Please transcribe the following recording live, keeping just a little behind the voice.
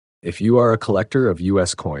If you are a collector of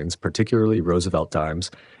U.S. coins, particularly Roosevelt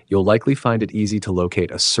dimes, you'll likely find it easy to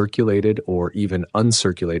locate a circulated or even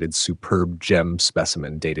uncirculated superb gem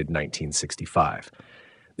specimen dated 1965.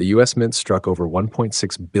 The U.S. Mint struck over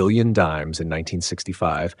 1.6 billion dimes in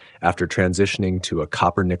 1965 after transitioning to a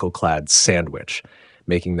copper-nickel-clad sandwich,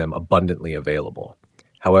 making them abundantly available.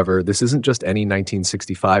 However, this isn't just any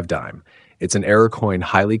 1965 dime. It's an error coin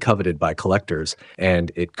highly coveted by collectors,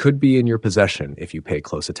 and it could be in your possession if you pay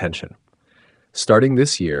close attention. Starting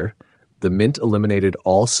this year, the Mint eliminated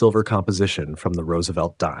all silver composition from the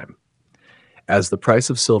Roosevelt dime. As the price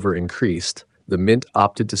of silver increased, the Mint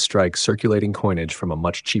opted to strike circulating coinage from a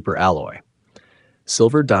much cheaper alloy.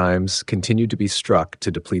 Silver dimes continued to be struck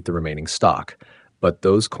to deplete the remaining stock, but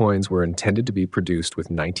those coins were intended to be produced with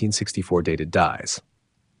 1964 dated dies.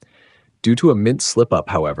 Due to a Mint slip-up,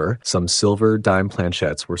 however, some silver dime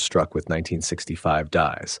planchettes were struck with 1965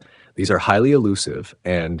 dies. These are highly elusive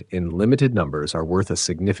and, in limited numbers, are worth a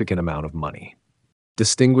significant amount of money.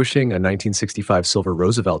 Distinguishing a 1965 silver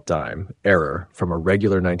Roosevelt dime, error, from a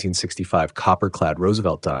regular 1965 copper-clad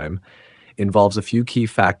Roosevelt dime involves a few key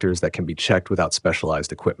factors that can be checked without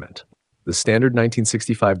specialized equipment. The standard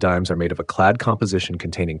 1965 dimes are made of a clad composition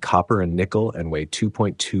containing copper and nickel and weigh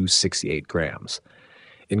 2.268 grams.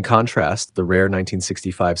 In contrast, the rare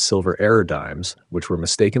 1965 silver error dimes, which were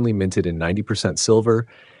mistakenly minted in 90% silver,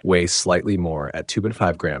 weigh slightly more at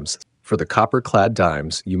 2.5 grams. For the copper-clad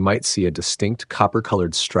dimes, you might see a distinct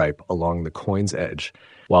copper-colored stripe along the coin's edge,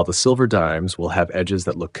 while the silver dimes will have edges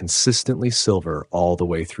that look consistently silver all the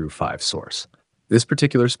way through 5-source. This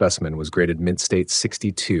particular specimen was graded Mint State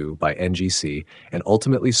 62 by NGC and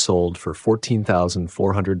ultimately sold for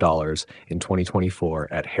 $14,400 in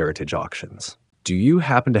 2024 at Heritage Auctions. Do you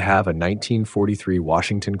happen to have a 1943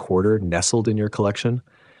 Washington quarter nestled in your collection?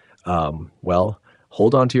 Well,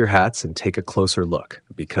 hold on to your hats and take a closer look,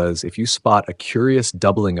 because if you spot a curious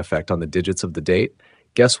doubling effect on the digits of the date,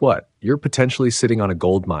 guess what? You're potentially sitting on a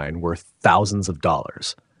gold mine worth thousands of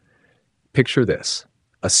dollars. Picture this: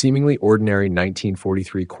 a seemingly ordinary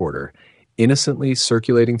 1943 quarter, innocently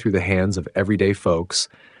circulating through the hands of everyday folks,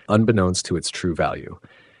 unbeknownst to its true value.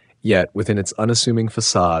 Yet, within its unassuming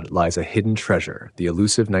facade lies a hidden treasure, the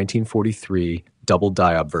elusive 1943 double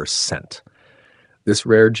die obverse cent. This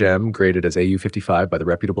rare gem, graded as AU55 by the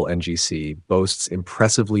reputable NGC, boasts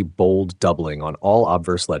impressively bold doubling on all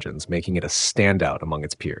obverse legends, making it a standout among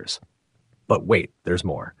its peers. But wait, there's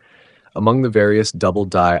more. Among the various double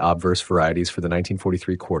die obverse varieties for the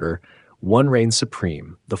 1943 quarter, one reigns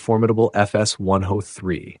supreme, the formidable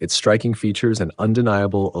FS103. Its striking features and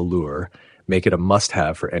undeniable allure make it a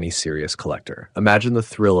must-have for any serious collector. Imagine the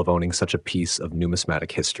thrill of owning such a piece of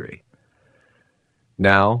numismatic history.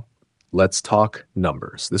 Now, let's talk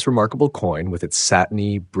numbers. This remarkable coin, with its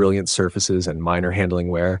satiny, brilliant surfaces and minor handling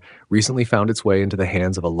wear, recently found its way into the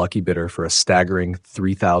hands of a lucky bidder for a staggering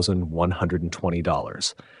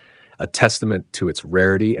 $3,120, a testament to its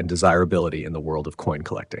rarity and desirability in the world of coin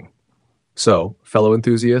collecting. So, fellow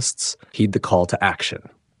enthusiasts, heed the call to action.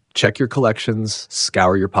 Check your collections,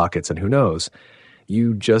 scour your pockets, and who knows,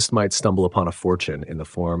 you just might stumble upon a fortune in the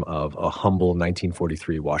form of a humble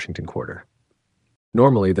 1943 Washington quarter.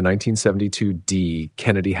 Normally, the 1972 D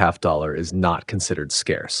Kennedy half dollar is not considered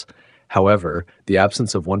scarce. However, the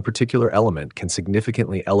absence of one particular element can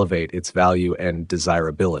significantly elevate its value and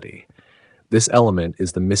desirability. This element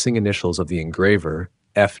is the missing initials of the engraver,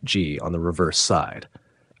 FG, on the reverse side.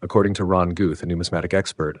 According to Ron Guth, a numismatic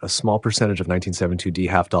expert, a small percentage of 1972 D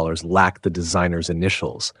half dollars lack the designer's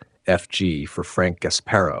initials, FG for Frank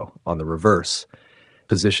Gasparo, on the reverse,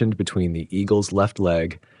 positioned between the eagle's left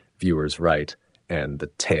leg, viewer's right, and the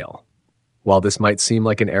tail. While this might seem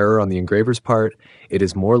like an error on the engraver's part, it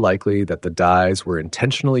is more likely that the dies were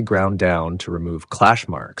intentionally ground down to remove clash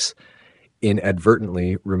marks,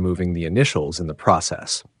 inadvertently removing the initials in the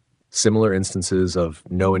process. Similar instances of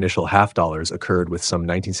no initial half dollars occurred with some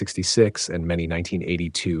 1966 and many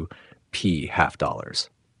 1982 P half dollars.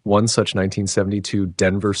 One such 1972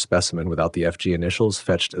 Denver specimen without the FG initials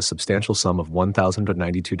fetched a substantial sum of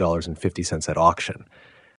 $1,092.50 at auction.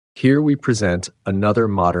 Here we present another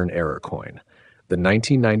modern error coin, the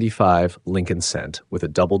 1995 Lincoln cent with a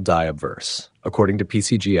double die obverse. According to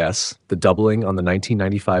PCGS, the doubling on the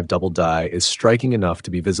 1995 double die is striking enough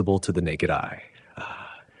to be visible to the naked eye.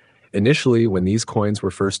 Initially, when these coins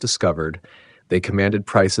were first discovered, they commanded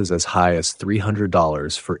prices as high as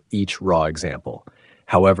 $300 for each raw example.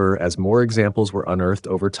 However, as more examples were unearthed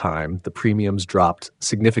over time, the premiums dropped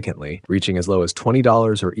significantly, reaching as low as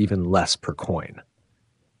 $20 or even less per coin.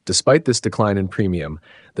 Despite this decline in premium,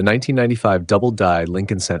 the 1995 double die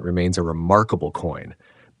Lincoln cent remains a remarkable coin,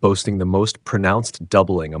 boasting the most pronounced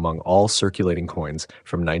doubling among all circulating coins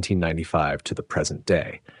from 1995 to the present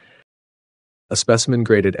day. A specimen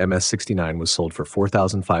graded MS-69 was sold for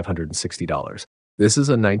 $4,560. This is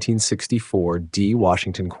a 1964 D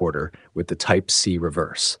Washington quarter with the Type C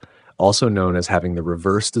reverse, also known as having the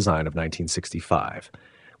reverse design of 1965.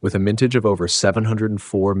 With a mintage of over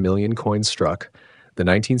 704 million coins struck, the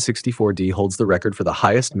 1964 D holds the record for the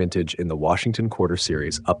highest mintage in the Washington quarter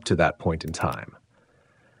series up to that point in time.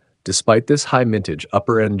 Despite this high mintage,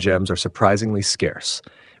 upper-end gems are surprisingly scarce,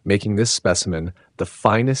 making this specimen the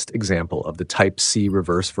finest example of the Type C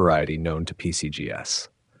reverse variety known to PCGS.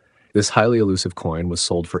 This highly elusive coin was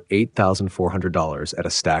sold for $8,400 at a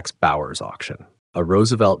Stack's Bowers auction. A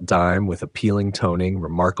Roosevelt dime with appealing toning,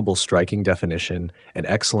 remarkable striking definition, and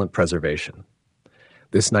excellent preservation.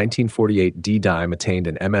 This 1948 D dime attained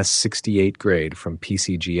an MS-68 grade from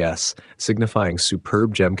PCGS, signifying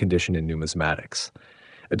superb gem condition in numismatics.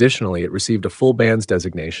 Additionally, it received a full bands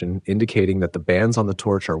designation, indicating that the bands on the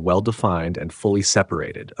torch are well defined and fully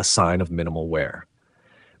separated, a sign of minimal wear.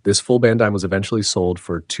 This full band dime was eventually sold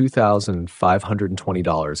for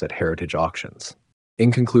 $2,520 at heritage auctions.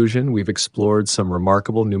 In conclusion, we've explored some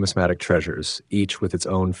remarkable numismatic treasures, each with its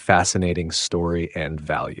own fascinating story and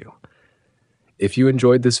value. If you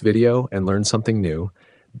enjoyed this video and learned something new,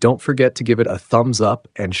 don't forget to give it a thumbs up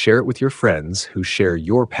and share it with your friends who share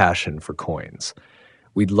your passion for coins.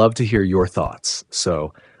 We'd love to hear your thoughts,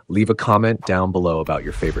 so leave a comment down below about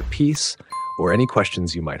your favorite piece or any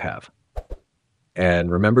questions you might have.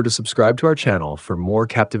 And remember to subscribe to our channel for more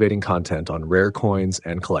captivating content on rare coins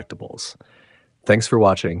and collectibles. Thanks for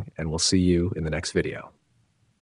watching, and we'll see you in the next video.